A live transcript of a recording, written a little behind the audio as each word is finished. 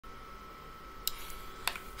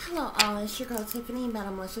Hello all, it's your girl Tiffany,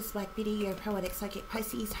 Madam Malicious Black Beauty, your poetic psychic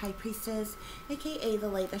Pisces high priestess, aka the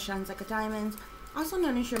light that shines like a diamond, also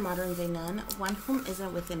known as your modern day nun, one whom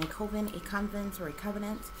isn't within a coven, a convent, or a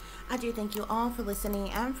covenant. I do thank you all for listening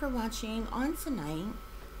and for watching on tonight.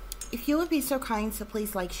 If you would be so kind to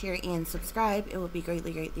please like, share, and subscribe, it would be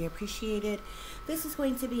greatly appreciated. This is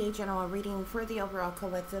going to be a general reading for the overall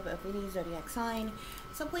collective of any zodiac sign.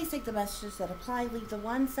 So please take the messages that apply, leave the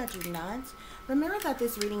ones that do not. Remember that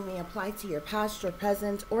this reading may apply to your past, your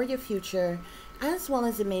present, or your future, as well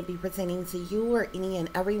as it may be pertaining to you or any and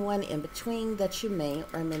everyone in between that you may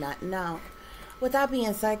or may not know. With that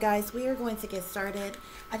being said, guys, we are going to get started.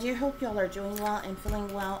 I do hope y'all are doing well and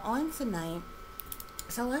feeling well on tonight.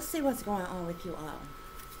 So let's see what's going on with you all.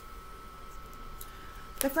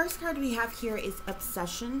 The first card we have here is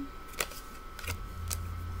Obsession.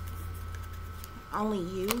 Only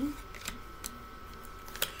you.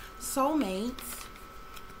 Soulmates.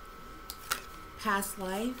 Past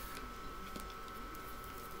life.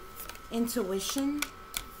 Intuition.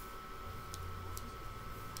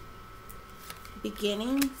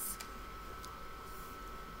 Beginnings.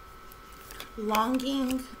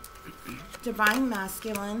 Longing. Divine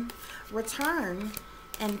masculine, return,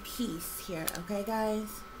 and peace here. Okay,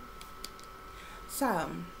 guys? So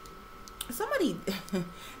somebody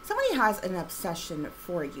has an obsession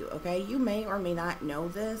for you. Okay, you may or may not know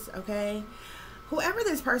this. Okay, whoever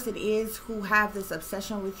this person is who have this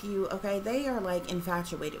obsession with you, okay, they are like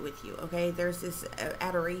infatuated with you. Okay, there's this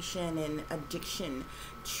adoration and addiction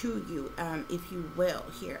to you, if you will,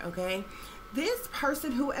 here. Okay, this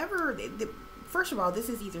person, whoever first of all, this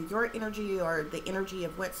is either your energy or the energy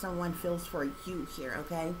of what someone feels for you here,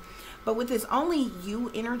 okay? But with this only you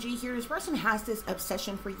energy here, this person has this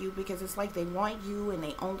obsession for you because it's like they want you and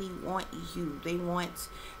they only want you. They want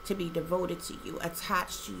to be devoted to you,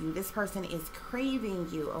 attached to you. This person is craving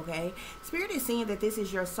you, okay? Spirit is saying that this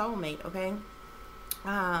is your soulmate, okay?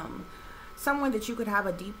 Someone that you could have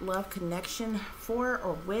a deep love connection for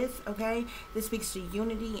or with, okay? This speaks to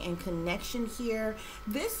unity and connection here.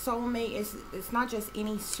 This soulmate it's not just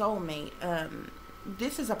any soulmate.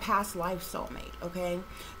 This is a past life soulmate, okay?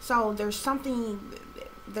 So there's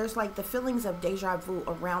like the feelings of deja vu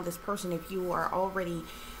around this person if you are already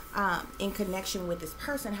in connection with this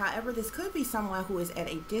person. However, this could be someone who is at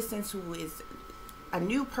a distance, who is a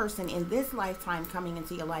new person in this lifetime coming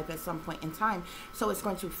into your life at some point in time. So it's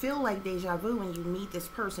going to feel like deja vu when you meet this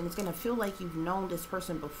person. It's going to feel like you've known this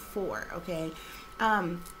person before, okay?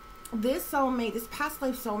 This soulmate, this past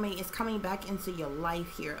life soulmate is coming back into your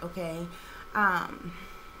life here, okay? I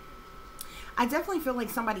definitely feel like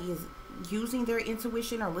somebody is using their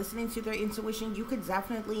intuition or listening to their intuition. You could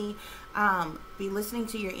definitely be listening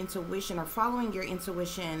to your intuition or following your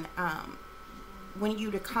intuition when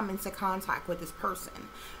you to come into contact with this person.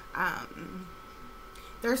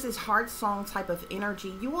 There's this heart song type of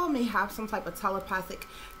energy. You all may have some type of telepathic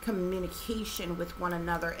communication with one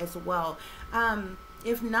another as well.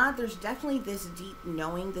 If not, there's definitely this deep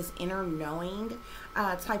knowing, this inner knowing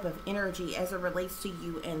type of energy as it relates to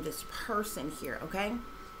you and this person here, okay?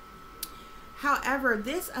 However,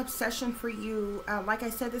 this obsession for you, like I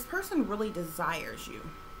said, this person really desires you.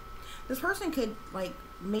 This person could like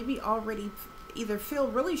maybe already either feel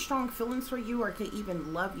really strong feelings for you or could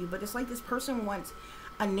even love you, but it's like this person wants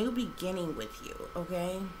a new beginning with you,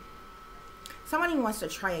 okay? Somebody wants to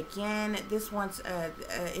try again. This wants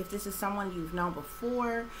if this is someone you've known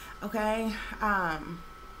before, okay?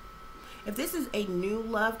 If this is a new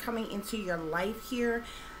love coming into your life here,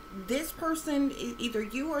 this person, either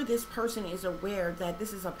you or this person, is aware that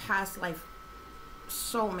this is a past life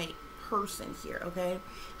soulmate person here, okay?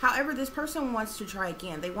 However, this person wants to try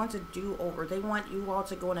again. They want to do over. They want you all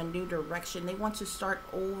to go in a new direction. They want to start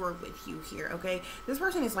over with you here, okay? This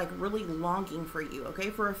person is like really longing for you, okay?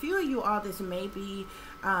 For a few of you all, this may be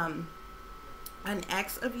an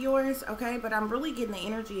ex of yours, okay? But I'm really getting the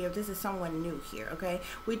energy of this is someone new here, okay?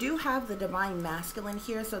 We do have the divine masculine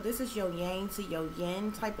here, so this is your yang to your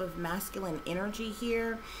yin type of masculine energy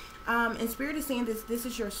here. And Spirit is saying this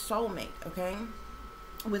is your soulmate, okay?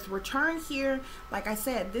 With return here, like I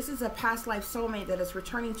said, this is a past life soulmate that is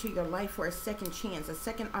returning to your life for a second chance, a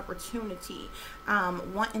second opportunity,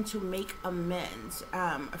 wanting to make amends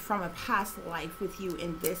from a past life with you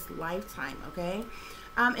in this lifetime, okay?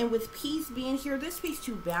 And with peace being here, this speaks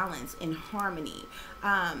to balance and harmony,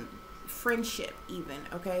 friendship even,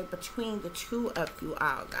 okay, between the two of you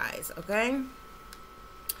all, guys, okay?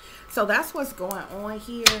 So that's what's going on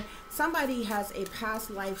here. Somebody has a past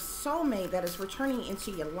life soulmate that is returning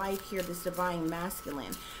into your life here, this divine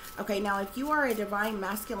masculine. Okay, now if you are a divine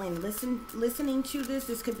masculine listening to this,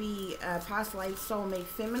 this could be a past life soulmate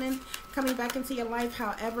feminine coming back into your life.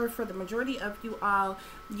 However, for the majority of you all,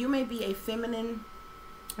 you may be a feminine,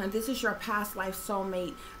 and this is your past life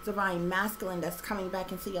soulmate divine masculine that's coming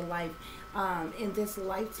back into your life in this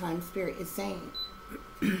lifetime, Spirit is saying.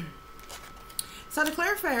 So to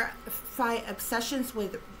clarify obsessions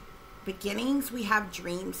with beginnings, we have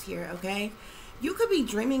dreams here, okay? You could be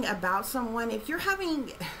dreaming about someone. If you're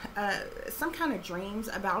having some kind of dreams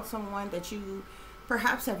about someone that you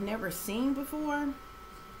perhaps have never seen before,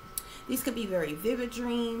 these could be very vivid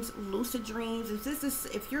dreams, lucid dreams.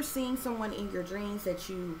 If you're seeing someone in your dreams that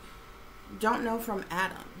you don't know from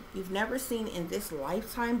Adam, you've never seen in this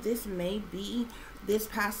lifetime, this may be this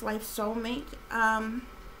past life soulmate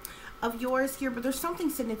of yours here, but there's something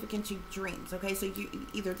significant to dreams, okay? So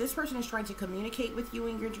either this person is trying to communicate with you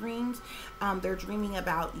in your dreams, they're dreaming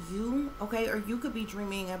about you, okay? Or you could be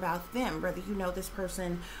dreaming about them, whether you know this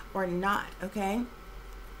person or not, okay?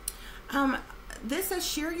 This says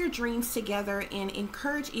share your dreams together and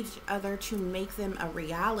encourage each other to make them a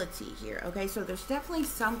reality here, okay? So there's definitely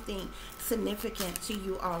something significant to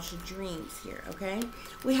you all's dreams here, okay?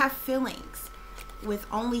 We have feelings with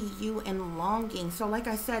only you and longing. So like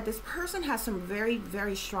I said, this person has some very,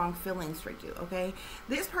 very strong feelings for you, okay?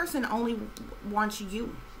 This person only wants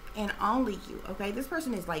you and only you, okay? This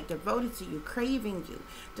person is like devoted to you, craving you,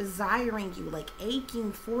 desiring you, like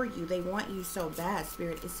aching for you. They want you so bad,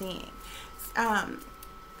 Spirit is saying.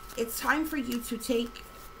 It's time for you to take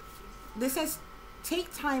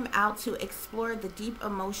time out to explore the deep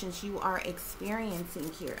emotions you are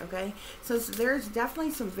experiencing here, okay? So there's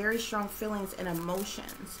definitely some very strong feelings and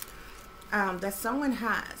emotions that someone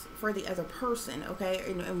has for the other person, okay?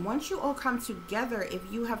 And once you all come together, if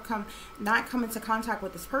you have not come into contact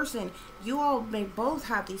with this person, you all may both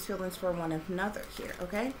have these feelings for one another here,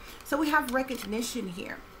 okay? So we have recognition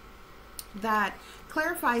here that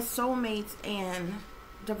clarifies soulmates and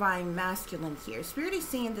divine masculine here. Spirit is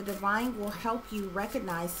saying the divine will help you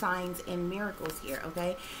recognize signs and miracles here,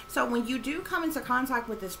 okay? So when you do come into contact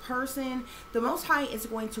with this person, the Most High is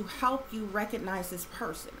going to help you recognize this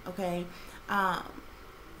person, okay?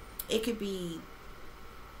 It could be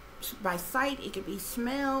by sight, it could be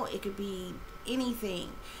smell, it could be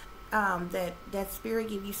anything that Spirit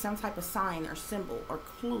give you some type of sign or symbol or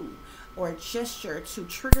clue or gesture to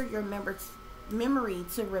trigger your memory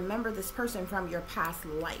to remember this person from your past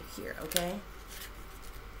life here, okay?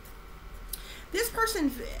 This person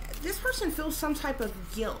feels some type of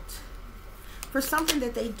guilt for something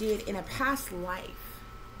that they did in a past life.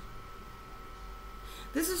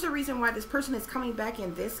 This is the reason why this person is coming back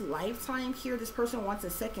in this lifetime here. This person wants a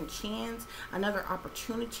second chance, another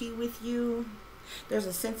opportunity with you. There's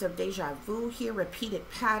a sense of deja vu here, repeated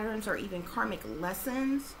patterns, or even karmic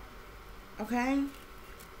lessons, okay?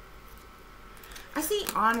 I see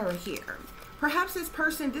honor here. Perhaps this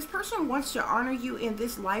person wants to honor you in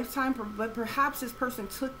this lifetime, but perhaps this person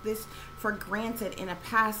took this for granted in a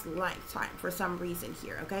past lifetime for some reason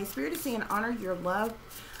here, okay? Spirit is saying honor your loved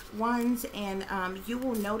ones, and you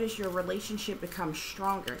will notice your relationship become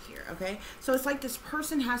stronger here, okay? So it's like this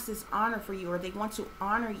person has this honor for you, or they want to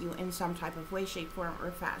honor you in some type of way, shape, form,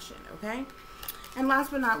 or fashion, okay? And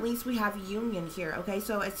last but not least, we have union here, okay?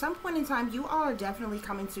 So at some point in time, you all are definitely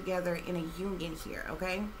coming together in a union here,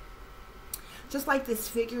 okay? Just like this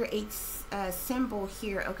figure 8 symbol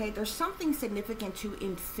here, okay? There's something significant to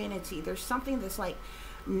infinity. There's something that's like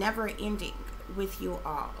never ending with you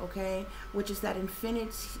all, okay? Which is that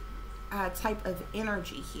infinite type of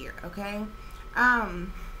energy here, okay?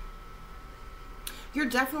 You're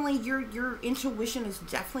definitely, your intuition is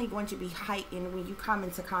definitely going to be heightened when you come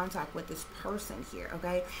into contact with this person here,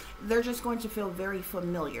 okay? They're just going to feel very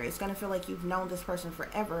familiar. It's going to feel like you've known this person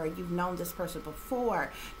forever, or you've known this person before.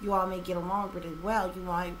 You all may get along really well.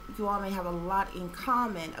 You all may have a lot in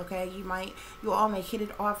common, okay? You all may hit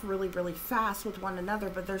it off really, really fast with one another,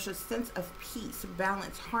 but there's a sense of peace,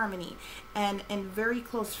 balance, harmony, and very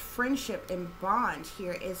close friendship and bond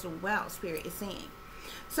here as well, Spirit is saying.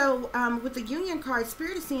 So with the union card,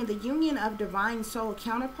 Spirit is saying the union of divine soul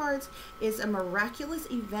counterparts is a miraculous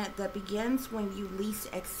event that begins when you least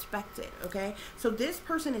expect it, okay? So this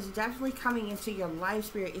person is definitely coming into your life,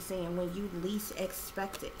 Spirit is saying, when you least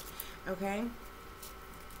expect it, okay?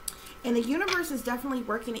 And the universe is definitely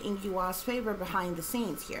working in you all's favor behind the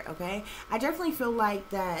scenes here, okay? I definitely feel like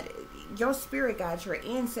that your spirit guides, your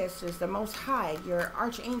ancestors, the Most High, your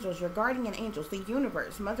archangels, your guardian angels, the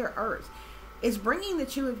universe, Mother Earth, is bringing the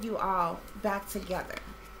two of you all back together,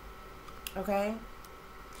 okay?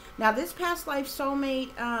 Now, this past life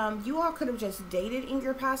soulmate, you all could have just dated in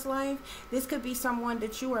your past life. This could be someone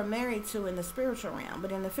that you are married to in the spiritual realm,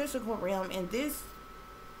 but in the physical realm, in this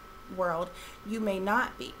world, you may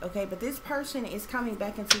not be, okay? But this person is coming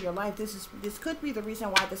back into your life. This could be the reason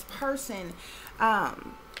why this person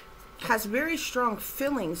has very strong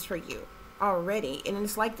feelings for you already, and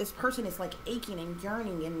it's like this person is like aching and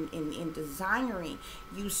yearning and desiring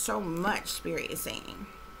you so much, Spirit is saying.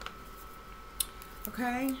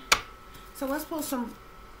 Okay, so let's pull some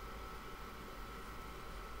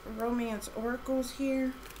romance oracles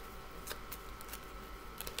here.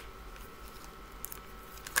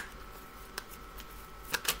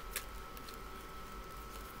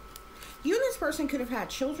 You and this person could have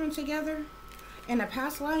had children together in a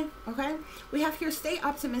past life, okay? We have here, stay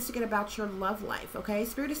optimistic about your love life, okay?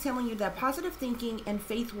 Spirit is telling you that positive thinking and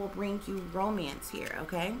faith will bring you romance here,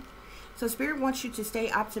 okay? So Spirit wants you to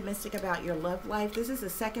stay optimistic about your love life. This is the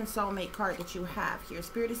second soulmate card that you have here.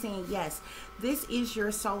 Spirit is saying, yes, this is your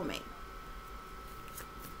soulmate.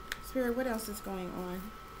 Spirit, what else is going on?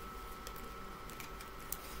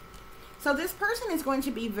 So this person is going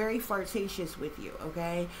to be very flirtatious with you,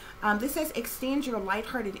 okay? This says extend your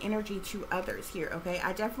lighthearted energy to others here, okay?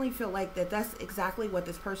 I definitely feel like that's exactly what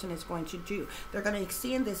this person is going to do. They're going to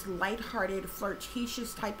extend this lighthearted,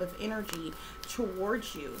 flirtatious type of energy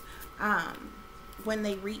towards you when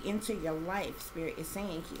they re-enter your life, Spirit is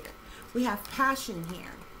saying here. We have passion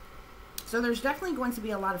here. So there's definitely going to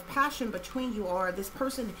be a lot of passion between you, or this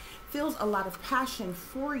person feels a lot of passion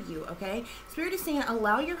for you, okay? Spirit is saying,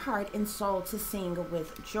 allow your heart and soul to sing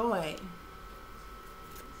with joy.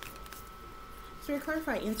 Spirit,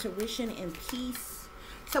 clarify intuition and peace.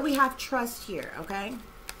 So we have trust here, okay?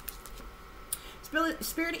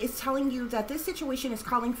 Spirit is telling you that this situation is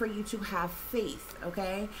calling for you to have faith,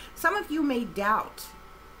 okay? Some of you may doubt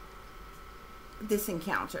this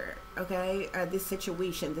encounter, okay, this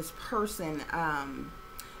situation, this person,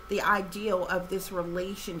 the ideal of this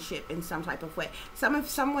relationship in some type of way.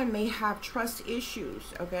 Someone may have trust issues,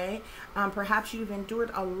 okay? Perhaps you've endured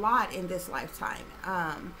a lot in this lifetime.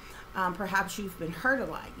 Perhaps you've been hurt a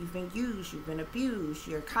lot. You've been used. You've been abused.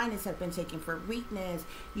 Your kindness have been taken for weakness.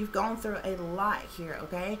 You've gone through a lot here,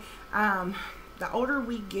 okay? The older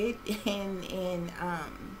we get in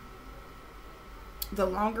the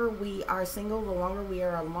longer we are single, the longer we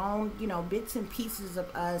are alone, you know, bits and pieces of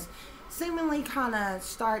us seemingly kind of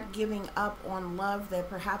start giving up on love, that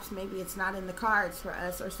perhaps maybe it's not in the cards for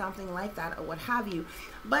us or something like that, or what have you.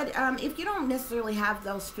 But if you don't necessarily have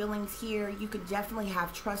those feelings here, you could definitely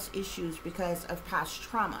have trust issues because of past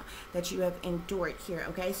trauma that you have endured here,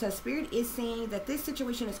 okay? So Spirit is saying that this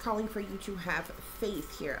situation is calling for you to have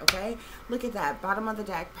faith here, okay? Look at that, bottom of the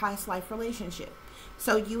deck, past life relationship.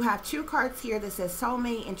 So you have two cards here that says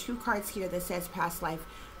soulmate and two cards here that says past life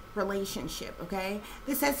relationship, okay?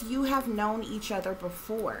 This says you have known each other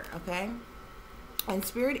before, okay? And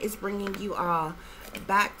Spirit is bringing you all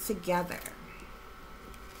back together.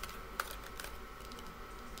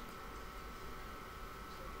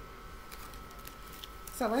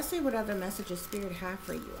 So let's see what other messages Spirit have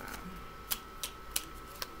for you all.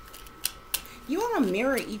 You all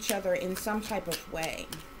mirror each other in some type of way.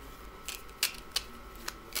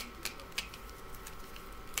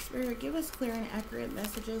 Spirit, give us clear and accurate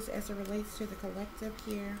messages as it relates to the collective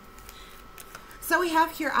here. So we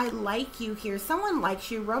have here, I like you here. Someone likes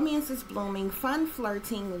you. Romance is blooming. Fun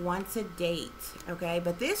flirting. Wants a date. Okay.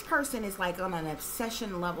 But this person is like on an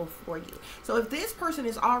obsession level for you. So if this person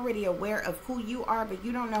is already aware of who you are, but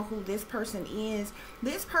you don't know who this person is,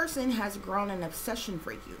 this person has grown an obsession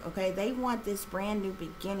for you. Okay. They want this brand new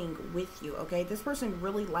beginning with you. Okay. This person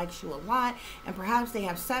really likes you a lot. And perhaps they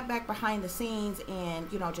have sat back behind the scenes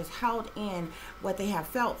and, you know, just held in what they have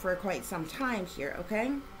felt for quite some time here.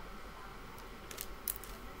 Okay.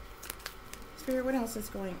 Spirit, what else is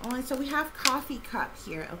going on? So we have coffee cup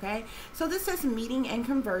here, okay? So this says meeting and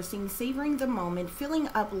conversing, savoring the moment, feeling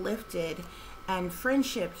uplifted, and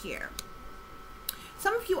friendship here.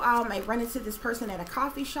 Some of you all may run into this person at a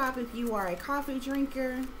coffee shop if you are a coffee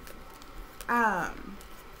drinker. Or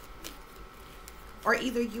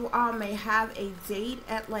either you all may have a date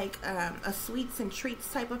at like a sweets and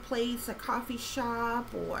treats type of place, a coffee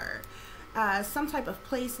shop, or some type of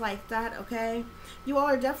place like that, okay? You all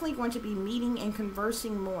are definitely going to be meeting and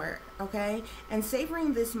conversing more, okay? And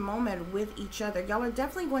savoring this moment with each other. Y'all are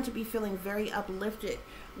definitely going to be feeling very uplifted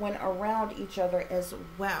when around each other as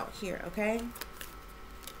well here, okay?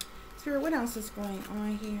 Spirit, what else is going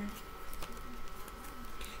on here?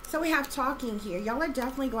 So we have talking here. Y'all are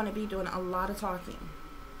definitely going to be doing a lot of talking.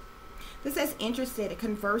 This says interested,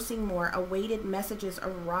 conversing more, awaited messages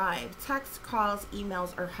arrive, text, calls,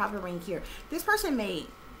 emails are hovering here. This person may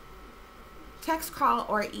text, call,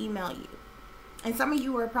 or email you. And some of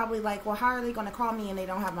you are probably like, well, how are they going to call me and they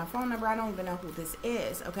don't have my phone number? I don't even know who this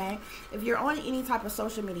is, okay? If you're on any type of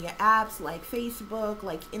social media apps like Facebook,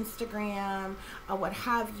 like Instagram, or what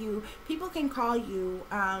have you, people can call you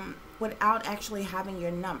without actually having your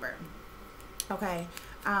number, okay?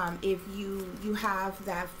 If you have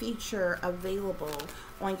that feature available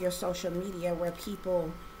on your social media where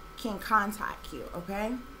people can contact you,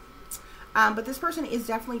 okay? But this person is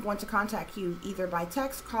definitely going to contact you either by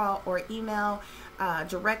text, call, or email,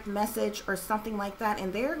 direct message, or something like that.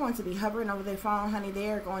 And they're going to be hovering over their phone, honey.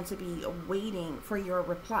 They're going to be waiting for your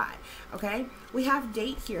reply, okay? We have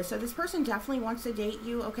date here. So this person definitely wants to date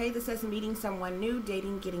you, okay? This says meeting someone new,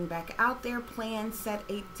 dating, getting back out there, plan, set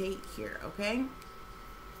a date here, okay?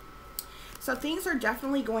 So things are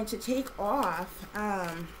definitely going to take off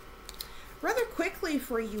rather quickly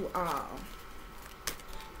for you all.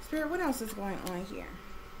 Spirit, what else is going on here?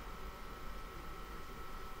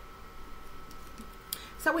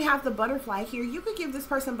 So we have the butterfly here. You could give this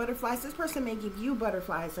person butterflies. This person may give you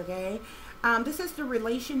butterflies, okay? This is the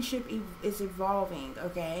relationship is evolving,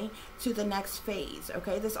 okay, to the next phase,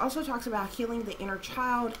 okay? This also talks about healing the inner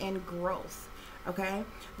child and growth, okay?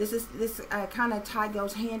 This kind of tie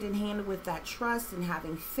goes hand in hand with that trust and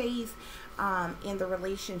having faith in the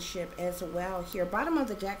relationship as well here. Bottom of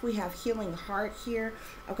the deck, we have healing heart here,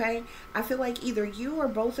 okay? I feel like either you or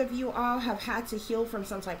both of you all have had to heal from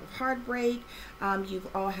some type of heartbreak. You've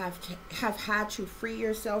all have had to free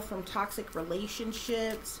yourself from toxic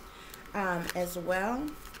relationships as well.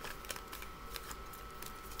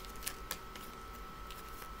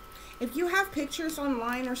 If you have pictures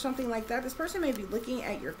online or something like that, this person may be looking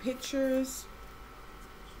at your pictures.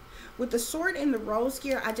 With the sword and the rose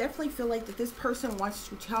here, I definitely feel like that this person wants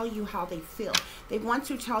to tell you how they feel. They want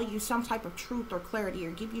to tell you some type of truth or clarity,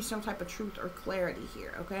 or give you some type of truth or clarity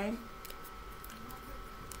here, okay?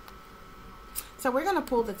 So we're going to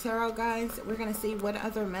pull the tarot, guys. We're going to see what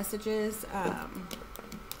other messages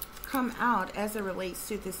come out as it relates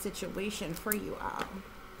to this situation for you all.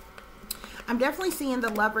 I'm definitely seeing the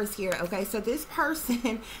lovers here, okay? So this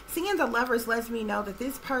person, seeing the lovers lets me know that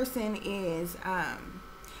this person is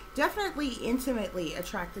definitely intimately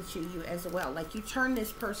attracted to you as well. Like you turn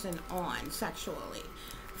this person on sexually,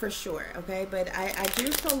 for sure, okay? But I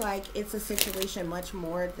do feel like it's a situation much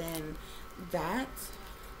more than that.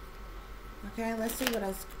 Okay, let's see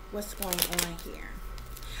what's going on here.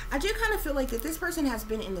 I do kind of feel like that this person has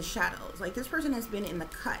been in the shadows. Like this person has been in the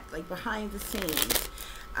cut, like behind the scenes.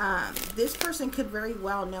 This person could very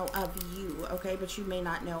well know of you, okay, but you may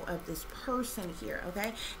not know of this person here,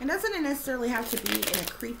 okay? And doesn't necessarily have to be in a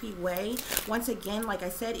creepy way. Once again, like I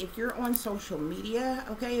said, if you're on social media,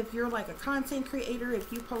 okay, if you're like a content creator,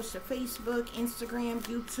 if you post to Facebook, Instagram,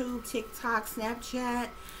 YouTube, TikTok, Snapchat,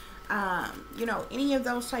 you know, any of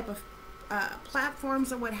those type of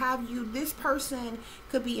platforms or what have you, this person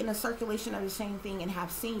could be in a circulation of the same thing and have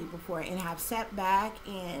seen you before and have sat back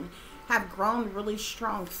and have grown really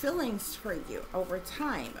strong feelings for you over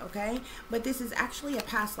time, okay? But this is actually a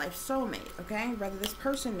past life soulmate, okay? Whether this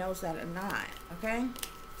person knows that or not, okay?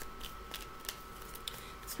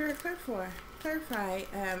 Spirit, clarify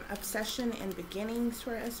obsession and beginnings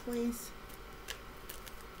for us, please.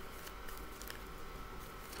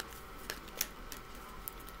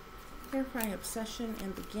 Clarify obsession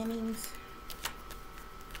and beginnings.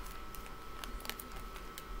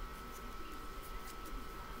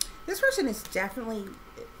 This person is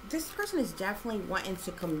definitely wanting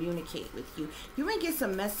to communicate with you. You may get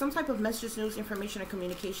some type of message, news, information, or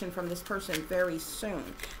communication from this person very soon.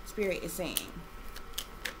 Spirit is saying.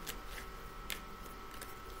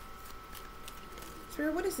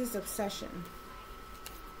 Spirit, what is this obsession?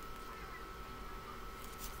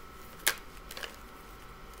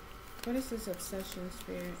 What is this obsession,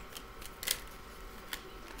 Spirit?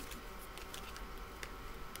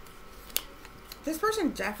 This person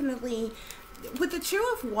definitely, with the Two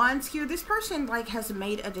of Wands here, this person like has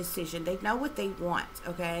made a decision. They know what they want,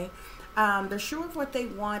 okay? They're sure of what they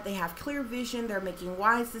want. They have clear vision. They're making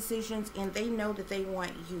wise decisions, and they know that they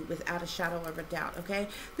want you without a shadow of a doubt, okay?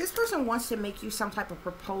 This person wants to make you some type of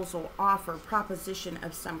proposal, offer, proposition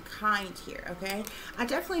of some kind here, okay? I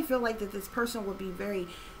definitely feel like that this person will be very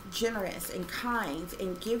generous and kind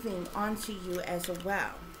and giving onto you as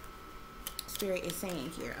well. Spirit is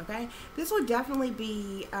saying here, okay? This will definitely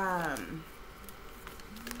be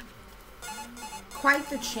quite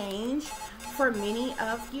the change for many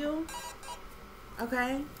of you,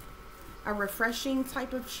 okay? A refreshing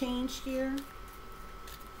type of change here.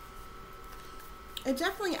 I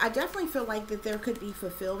definitely feel like that there could be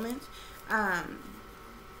fulfillment,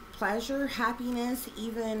 pleasure, happiness,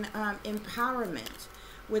 even empowerment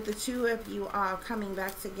with the two of you all coming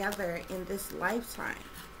back together in this lifetime.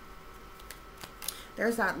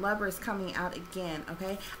 There's that Lovers coming out again,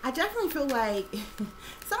 okay? I definitely feel like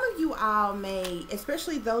some of you all may,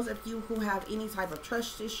 especially those of you who have any type of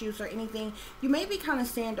trust issues or anything, you may be kind of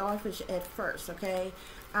standoffish at first, okay?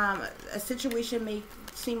 A situation may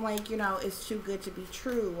seem like, you know, it's too good to be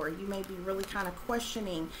true, or you may be really kind of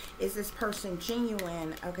questioning, is this person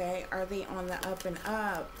genuine, okay? Are they on the up and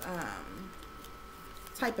up?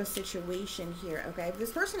 Type of situation here, okay?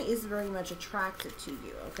 This person is very much attracted to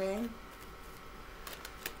you, okay?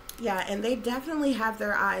 Yeah, and they definitely have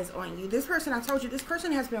their eyes on you. This person, I told you, this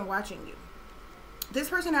person has been watching you. This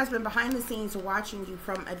person has been behind the scenes watching you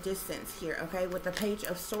from a distance here, okay? With the Page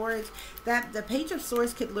of Swords, that the Page of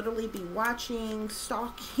Swords could literally be watching,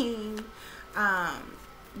 stalking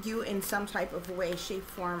you in some type of way, shape,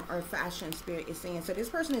 form, or fashion, Spirit is saying. So this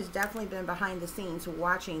person has definitely been behind the scenes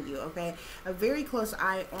watching you, okay? A very close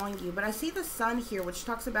eye on you. But I see the Sun here, which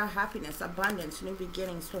talks about happiness, abundance, new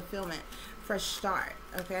beginnings, fulfillment, fresh start,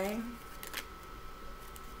 okay?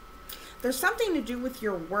 There's something to do with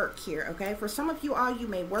your work here, okay? For some of you all, you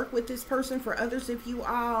may work with this person. For others of you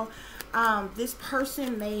all, this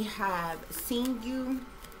person may have seen you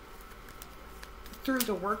through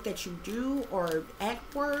the work that you do, or at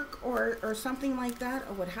work, or something like that,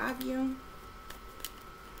 or what have you.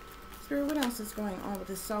 Spirit, what else is going on with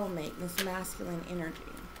this soulmate, this masculine energy?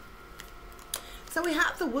 So we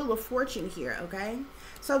have the Wheel of Fortune here, okay?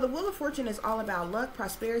 So the Wheel of Fortune is all about luck,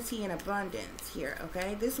 prosperity, and abundance here,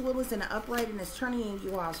 okay? This wheel is in the upright and is turning in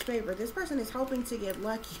you all's favor. This person is hoping to get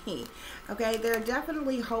lucky, okay? They're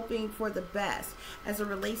definitely hoping for the best as it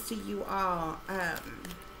relates to you all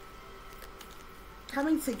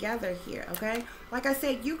coming together here, okay? Like I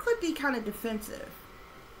said, you could be kind of defensive,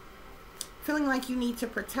 feeling like you need to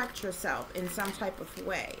protect yourself in some type of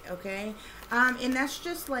way, okay? And that's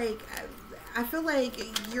just like, I feel like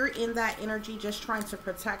you're in that energy just trying to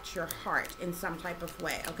protect your heart in some type of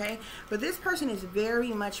way, okay? But this person is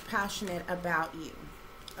very much passionate about you,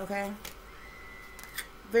 okay?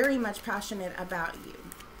 Very much passionate about you.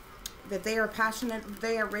 That they are passionate,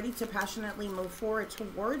 they are ready to passionately move forward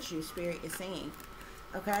towards you, Spirit is saying,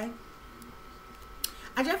 okay?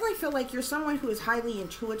 I definitely feel like you're someone who is highly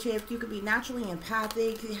intuitive. You could be naturally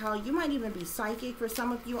empathic. Hell, you might even be psychic for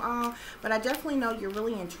some of you all. But I definitely know you're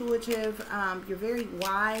really intuitive. You're very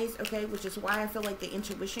wise, okay? Which is why I feel like the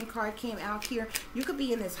intuition card came out here. You could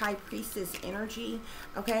be in this High Priestess energy,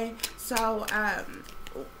 okay? So,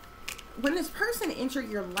 when this person entered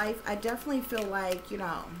your life, I definitely feel like, you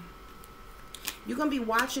know, you're going to be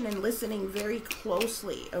watching and listening very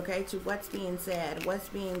closely, okay, to what's being said, what's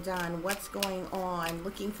being done, what's going on,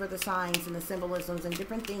 looking for the signs and the symbolisms and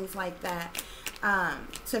different things like that,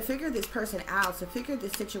 to figure this person out, to figure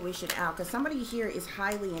this situation out, because somebody here is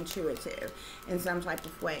highly intuitive in some type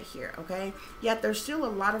of way here, okay? Yet there's still a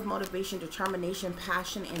lot of motivation, determination,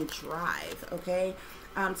 passion, and drive, okay?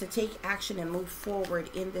 To take action and move forward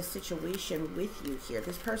in this situation with you here.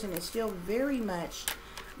 This person is still very much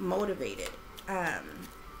motivated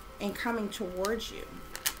and coming towards you.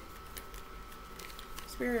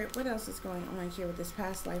 Spirit, what else is going on here with this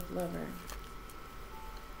past life lover?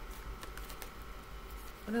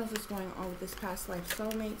 What else is going on with this past life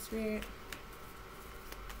soulmate, Spirit?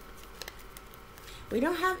 We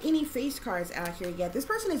don't have any face cards out here yet. This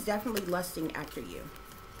person is definitely lusting after you.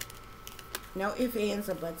 No ifs, ands,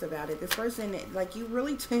 or buts about it. This person, like, you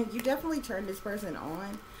definitely turned this person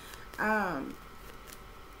on.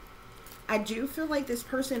 I do feel like this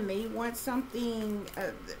person may want something,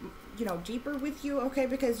 you know, deeper with you, okay?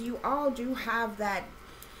 Because you all do have that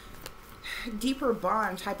deeper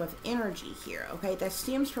bond type of energy here, okay? That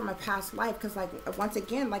stems from a past life. Because, like, once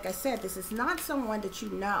again, like I said, this is not someone that you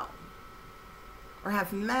know or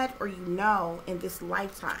have met or you know in this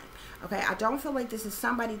lifetime, okay? I don't feel like this is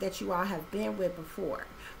somebody that you all have been with before.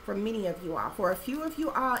 For many of you all, for a few of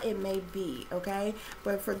you all, it may be, okay?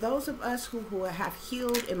 But for those of us who have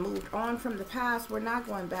healed and moved on from the past, we're not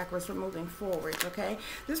going backwards, we're moving forward, okay?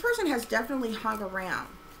 This person has definitely hung around.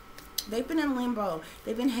 They've been in limbo.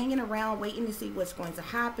 They've been hanging around waiting to see what's going to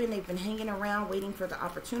happen. They've been hanging around waiting for the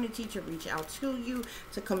opportunity to reach out to you,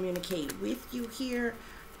 to communicate with you here.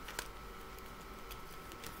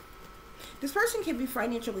 This person can be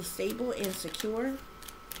financially stable and secure.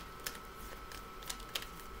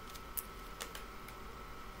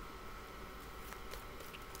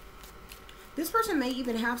 This person may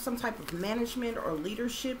even have some type of management or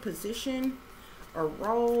leadership position or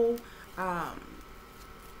role.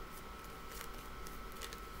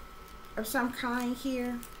 of some kind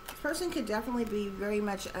here. This person could definitely be very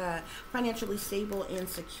much financially stable and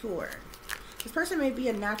secure. This person may be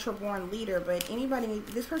a natural born leader, but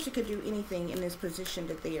this person could do anything in this position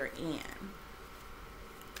that they are in.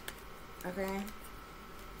 Okay.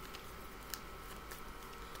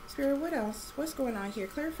 Spirit, what else? What's going on here?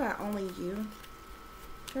 Clarify only you.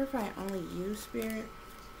 Clarify only you, Spirit.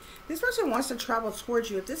 This person wants to travel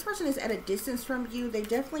towards you. If this person is at a distance from you, they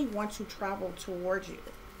definitely want to travel towards you.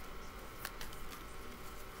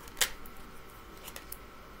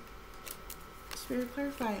 Spirit,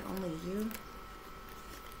 clarify only you.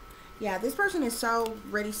 Yeah, this person is so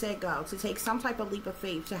ready, set, go to take some type of leap of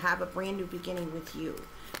faith to have a brand new beginning with you.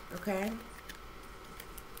 Okay?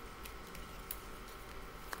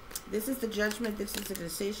 This is the judgment. This is the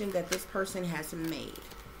decision that this person has made.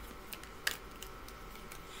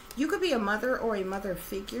 You could be a mother or a mother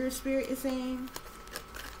figure, Spirit is saying.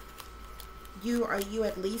 You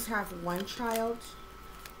at least have one child.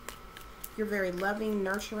 You're very loving,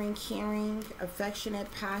 nurturing, caring, affectionate,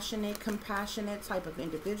 passionate, compassionate type of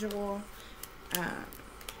individual.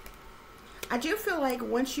 I do feel like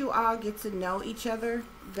once you all get to know each other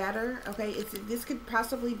better, okay, this could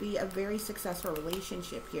possibly be a very successful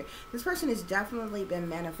relationship here. This person has definitely been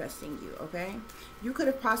manifesting you, okay? You could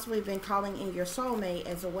have possibly been calling in your soulmate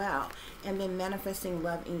as well and been manifesting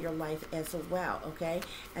love in your life as well, okay?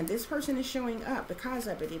 And this person is showing up because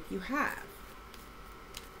of it if you have.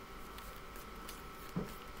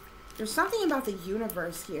 There's something about the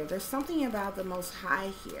universe here. There's something about the Most High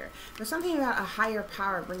here. There's something about a higher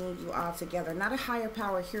power bringing you all together. Not a higher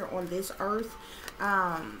power here on this earth.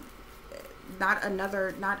 Not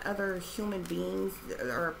other human beings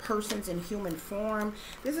or persons in human form.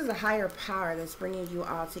 This is a higher power that's bringing you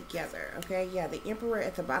all together. Okay, yeah, the Emperor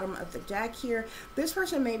at the bottom of the deck here. This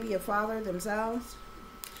person may be a father themselves.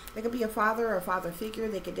 They could be a father or a father figure.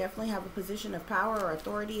 They could definitely have a position of power or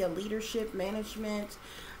authority, a leadership, management,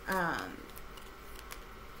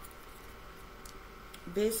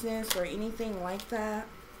 business or anything like that.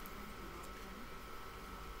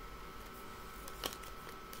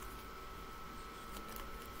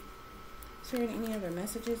 Spirit, any other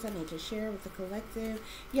messages I need to share with the collective?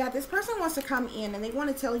 Yeah, this person wants to come in and they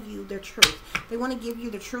want to tell you their truth. They want to give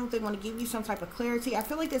you the truth. They want to give you some type of clarity. I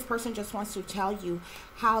feel like this person just wants to tell you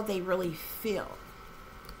how they really feel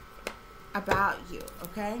about you,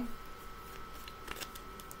 okay?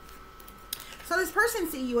 So this person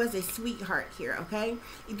see you as a sweetheart here, okay?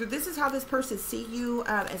 Either this is how this person see you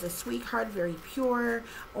as a sweetheart, very pure,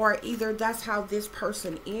 or either that's how this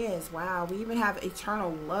person is. Wow, we even have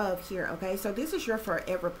eternal love here, okay? So this is your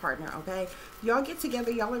forever partner, okay? Y'all get together,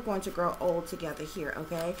 y'all are going to grow old together here,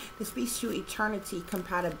 okay? This speaks to eternity,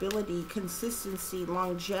 compatibility, consistency,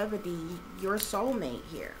 longevity, your soulmate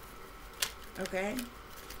here, okay?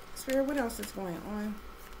 Spirit, what else is going on?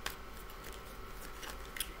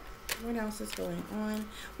 What else is going on?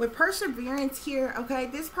 With perseverance here, okay,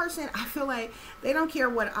 this person, I feel like they don't care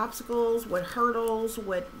what obstacles, what hurdles,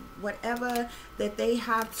 whatever that they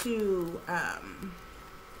have to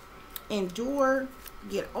endure,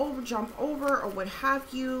 get over, jump over, or what have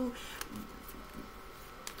you,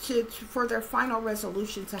 for their final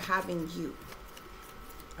resolution to having you.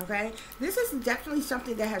 Okay, this is definitely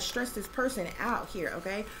something that has stressed this person out here,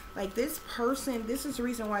 okay? Like this person, this is the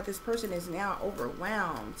reason why this person is now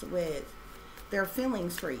overwhelmed with their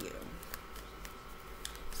feelings for you.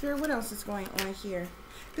 Spirit, what else is going on here?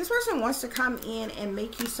 This person wants to come in and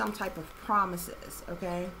make you some type of promises,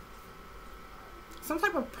 okay? Some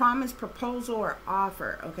type of promise, proposal, or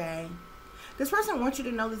offer, okay? This person wants you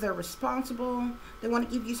to know that they're responsible. They want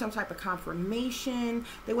to give you some type of confirmation.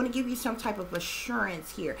 They want to give you some type of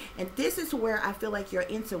assurance here. And this is where I feel like your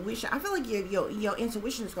intuition, I feel like your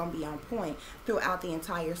intuition is going to be on point throughout the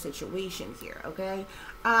entire situation here, okay?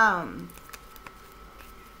 But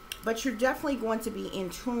you're definitely going to be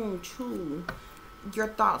in tune to your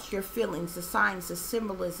thoughts, your feelings, the signs, the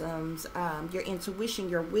symbolisms, your intuition,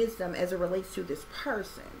 your wisdom as it relates to this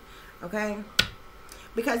person, okay?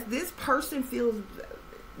 Because this person feels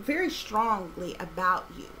very strongly about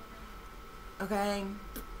you, okay?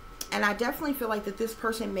 And I definitely feel like that this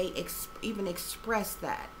person may even express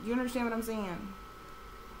that. You understand what I'm saying?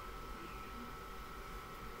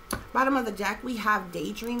 Bottom of the deck, we have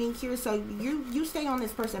daydreaming here. So you stay on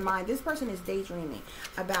this person's mind. This person is daydreaming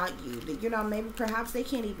about you. You know, maybe perhaps they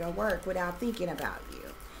can't even work without thinking about you,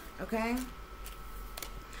 okay?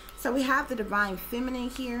 So we have the divine feminine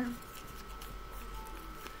here.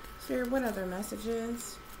 Spirit, what other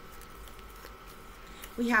messages?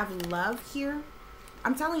 We have love here.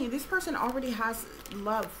 I'm telling you, this person already has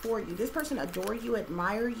love for you. This person adore you,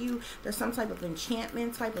 admire you. There's some type of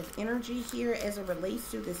enchantment type of energy here as it relates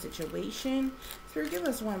to this situation. Spirit, give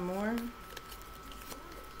us one more.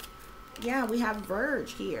 Yeah, we have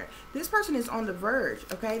verge here. This person is on the verge,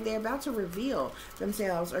 okay? They're about to reveal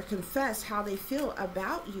themselves or confess how they feel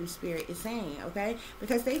about you, Spirit is saying, okay?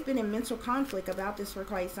 Because they've been in mental conflict about this for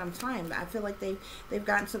quite some time. I feel like they've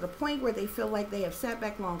gotten to the point where they feel like they have sat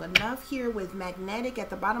back long enough here with magnetic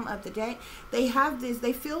at the bottom of the deck. They have this,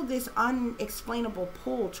 they feel this unexplainable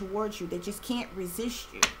pull towards you. They just can't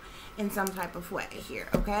resist you in some type of way here,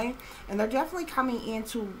 okay? And they're definitely coming in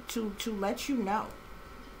to let you know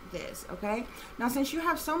this, okay? Now, since you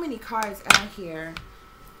have so many cards out here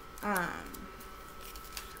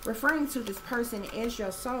referring to this person as your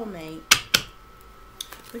soulmate,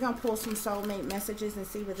 we're gonna pull some soulmate messages and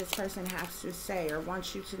see what this person has to say or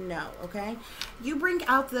wants you to know, okay? You bring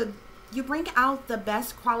out the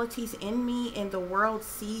best qualities in me, and the world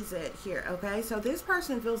sees it here, okay? So this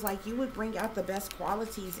person feels like you would bring out the best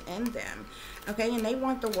qualities in them, okay? And they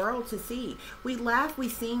want the world to see. We laugh, we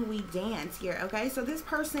sing, we dance here, okay? So this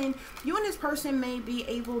person, you and this person may be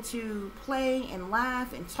able to play and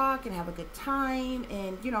laugh and talk and have a good time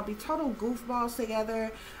and, you know, be total goofballs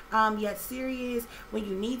together, yet serious when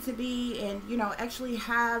you need to be, and, you know, actually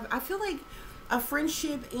have, I feel like, a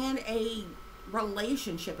friendship and a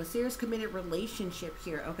relationship, a serious committed relationship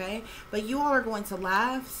here, okay? But you all are going to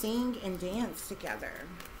laugh, sing, and dance together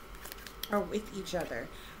or with each other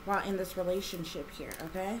while in this relationship here,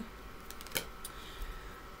 okay?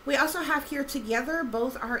 We also have here together,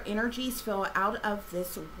 both our energies feel out of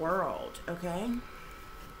this world, okay?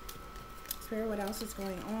 Spirit, what else is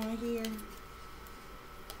going on here?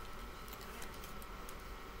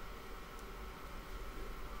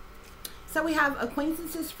 So we have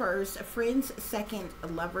acquaintances first, friends second,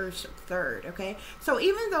 lovers third, okay? So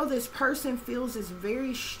even though this person feels this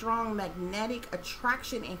very strong magnetic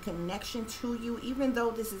attraction and connection to you, even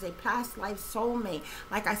though this is a past life soulmate,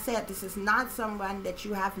 like I said, this is not someone that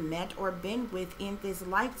you have met or been with in this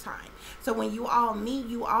lifetime. So when you all meet,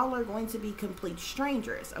 you all are going to be complete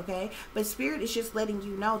strangers, okay? But Spirit is just letting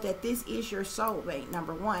you know that this is your soulmate,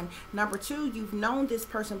 number one. Number two, you've known this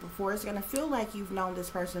person before. It's going to feel like you've known this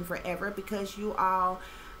person forever, because you all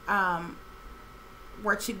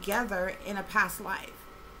were together in a past life.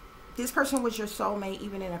 This person was your soulmate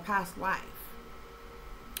even in a past life.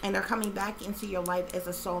 And they're coming back into your life as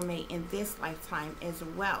a soulmate in this lifetime as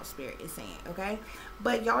well, Spirit is saying, okay?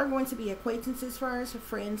 But y'all are going to be acquaintances first,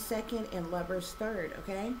 friends second, and lovers third,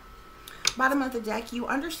 okay? Bottom of the deck, you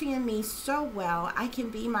understand me so well. I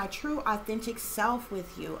can be my true, authentic self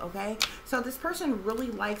with you, okay? So this person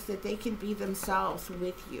really likes that they can be themselves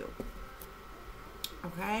with you.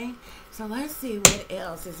 Okay, so let's see what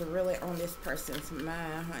else is really on this person's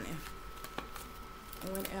mind, honey.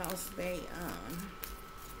 What else they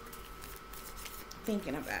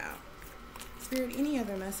thinking about. Spirit, any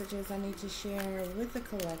other messages I need to share with the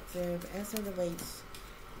collective as it relates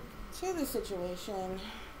to the situation?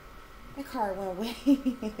 That card went way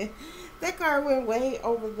that card went way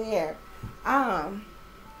over there.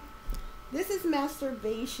 This is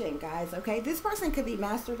masturbation, guys, okay? This person could be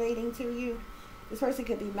masturbating to you. This person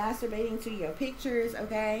could be masturbating to your pictures,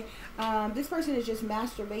 okay? This person is just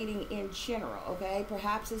masturbating in general, okay?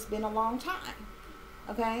 Perhaps it's been a long time,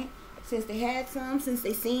 okay? Since they had some, since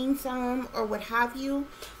they seen some, or what have you.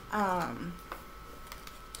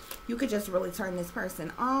 You could just really turn this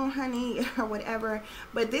person on, honey, or whatever.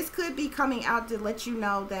 But this could be coming out to let you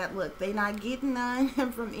know that, look, they're not getting none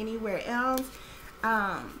from anywhere else.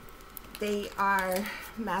 They are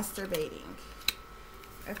masturbating,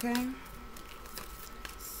 okay?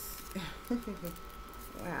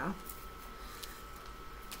 Wow.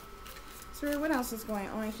 So what else is going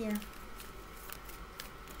on here?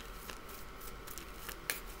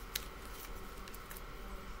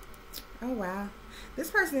 Oh wow. This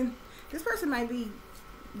person might be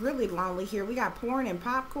really lonely here. We got porn and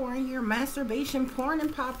popcorn here. Masturbation, porn,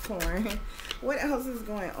 and popcorn. What else is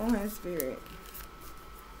going on, Spirit?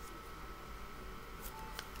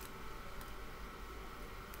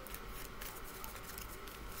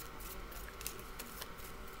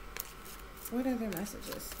 What other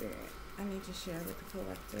messages, Spirit, I need to share with the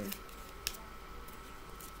collective?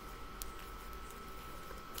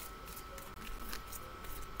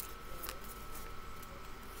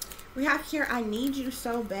 We have here, I need you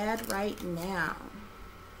so bad right now.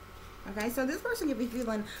 Okay, so this person could be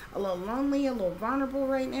feeling a little lonely, a little vulnerable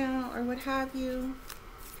right now, or what have you.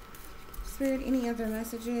 Spirit, any other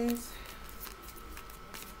messages?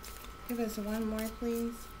 Give us one more,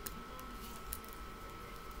 please.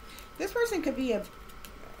 This person could be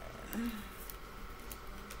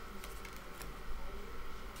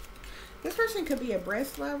This person could be a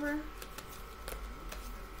breast lover.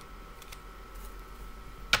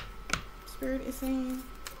 Spirit is saying.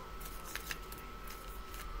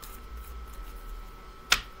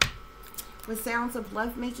 With sounds of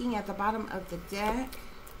lovemaking at the bottom of the deck.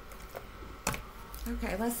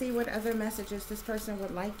 Okay, let's see what other messages this person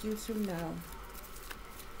would like you to know.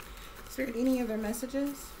 Spirit, any other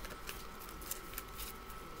messages?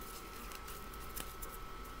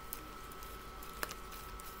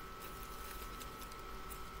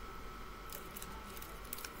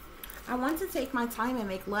 I want to take my time and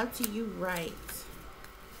make love to you right.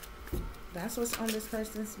 That's what's on this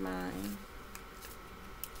person's mind.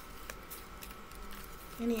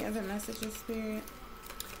 Any other messages, Spirit?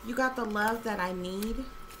 You got the love that I need.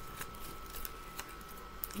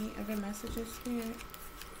 Any other messages, Spirit?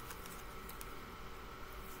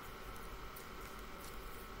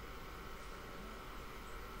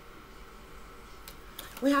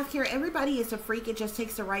 We have here, everybody is a freak. It just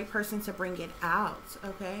takes the right person to bring it out,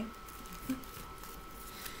 okay?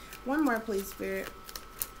 One more, please, Spirit.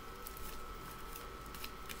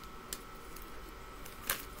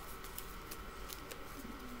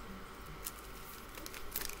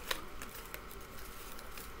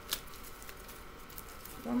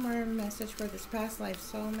 One more message for this past life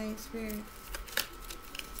soulmate, Spirit.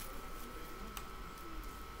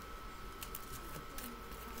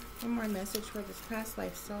 One more message for this past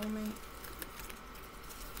life soulmate.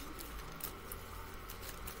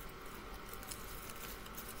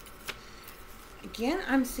 Again,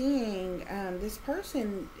 I'm seeing this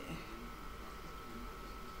person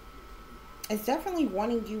is definitely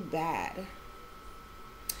wanting you bad.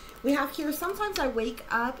 We have here, sometimes I wake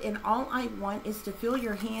up and all I want is to feel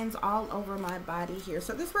your hands all over my body here.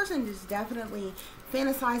 So this person is definitely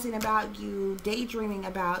fantasizing about you, daydreaming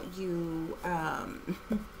about you,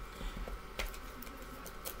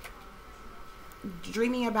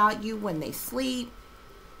 dreaming about you when they sleep.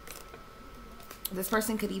 This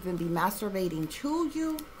person could even be masturbating to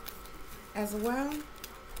you as well.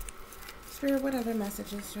 Spirit, what other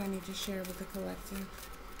messages do I need to share with the collective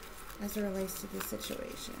as it relates to this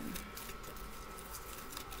situation?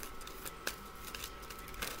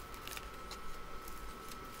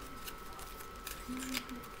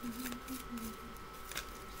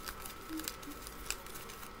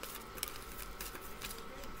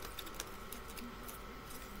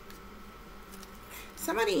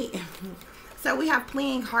 Somebody, so we have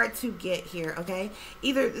playing hard to get here, okay?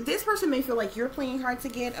 Either this person may feel like you're playing hard to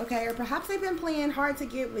get, okay? Or perhaps they've been playing hard to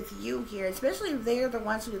get with you here, especially if they're the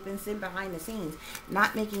ones who have been sitting behind the scenes,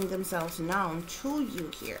 not making themselves known to you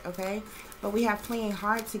here, okay? But we have playing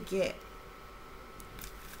hard to get.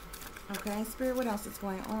 Okay, Spirit, what else is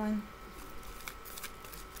going on?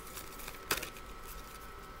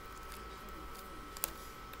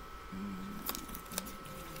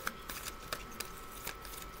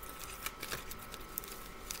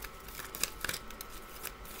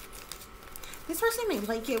 This person may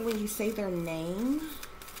like it when you say their name.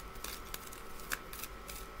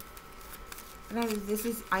 I don't know if this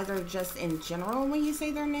is either just in general when you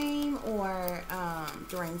say their name or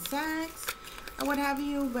during sex or what have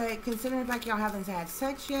you. But considering the fact y'all haven't had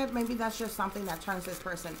sex yet, maybe that's just something that turns this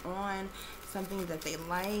person on, something that they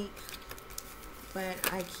like. But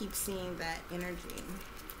I keep seeing that energy.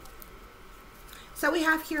 So we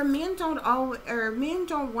have here, men don't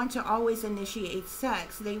want to always initiate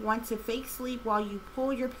sex. They want to fake sleep while you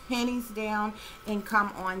pull your panties down and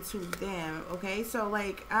come on to them. Okay, so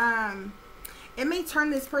like it may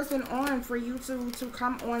turn this person on for you to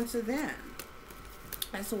come on to them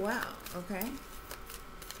as well. Okay.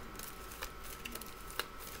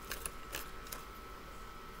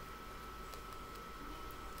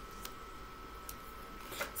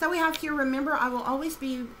 So we have here, remember, I will always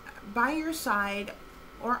be by your side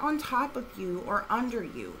or on top of you or under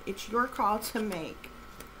you. It's your call to make.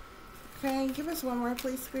 Okay, give us one more,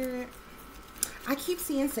 please, Spirit. I keep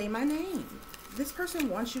seeing say my name. This person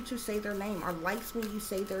wants you to say their name or likes when you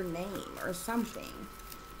say their name or something.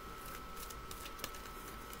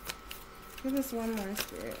 Give us one more,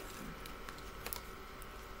 Spirit.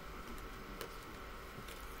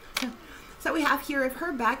 So we have here, if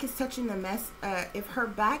her back is touching the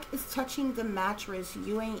mattress,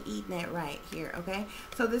 you ain't eating it right here, okay?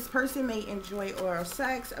 So this person may enjoy oral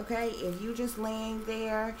sex, okay? If you just laying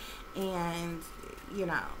there and, you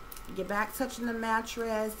know, your back touching the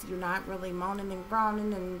mattress, you're not really moaning and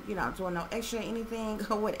groaning and, you know, doing no extra anything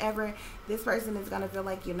or whatever, this person is going to feel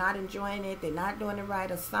like you're not enjoying it, they're not doing it right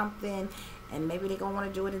or something, And maybe they're going to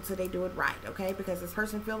want to do it until they do it right, okay? Because this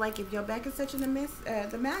person feel like if your back is touching the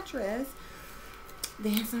mattress,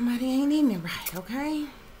 then somebody ain't eating it right, okay?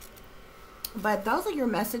 But those are your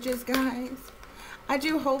messages, guys. I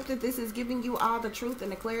do hope that this is giving you all the truth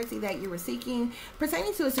and the clarity that you were seeking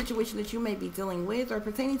pertaining to a situation that you may be dealing with, or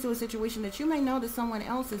pertaining to a situation that you may know that someone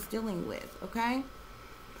else is dealing with, okay?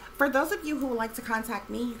 For those of you who would like to contact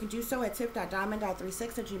me, you can do so at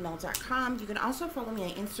tip.diamond.36@gmail.com. You can also follow me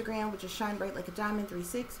on Instagram, which is Shine Bright Like a Diamond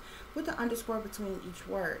 36 with the underscore between each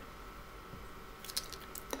word.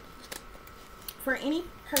 For any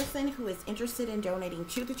person who is interested in donating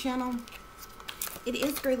to the channel, it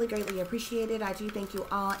is greatly, greatly appreciated. I do thank you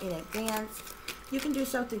all in advance. You can do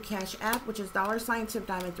so through Cash App, which is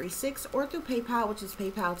 $tipdiamond36, or through PayPal, which is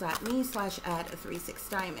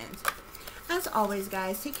paypal.me/add36diamonds. As always,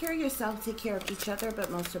 guys, take care of yourself, take care of each other,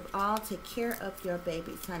 but most of all, take care of your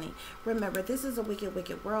babies, honey. Remember, this is a wicked,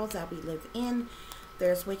 wicked world that we live in.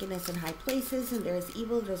 There's wickedness in high places, and there's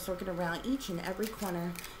evil that's lurking around each and every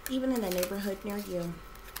corner, even in the neighborhood near you.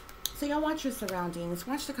 So y'all watch your surroundings.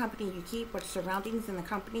 Watch the company you keep, watch surroundings in the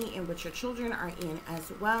company in which your children are in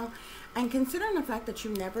as well. And considering the fact that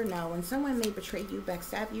you never know when someone may betray you,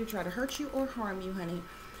 backstab you, try to hurt you, or harm you, honey.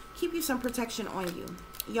 Keep you some protection on you.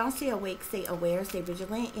 Y'all stay awake, stay aware, stay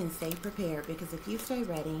vigilant, and stay prepared. Because if you stay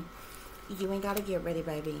ready, you ain't got to get ready,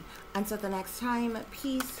 baby. Until the next time,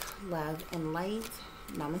 peace, love, and light.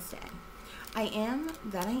 Namaste. I am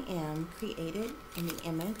that I am, created in the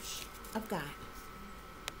image of God.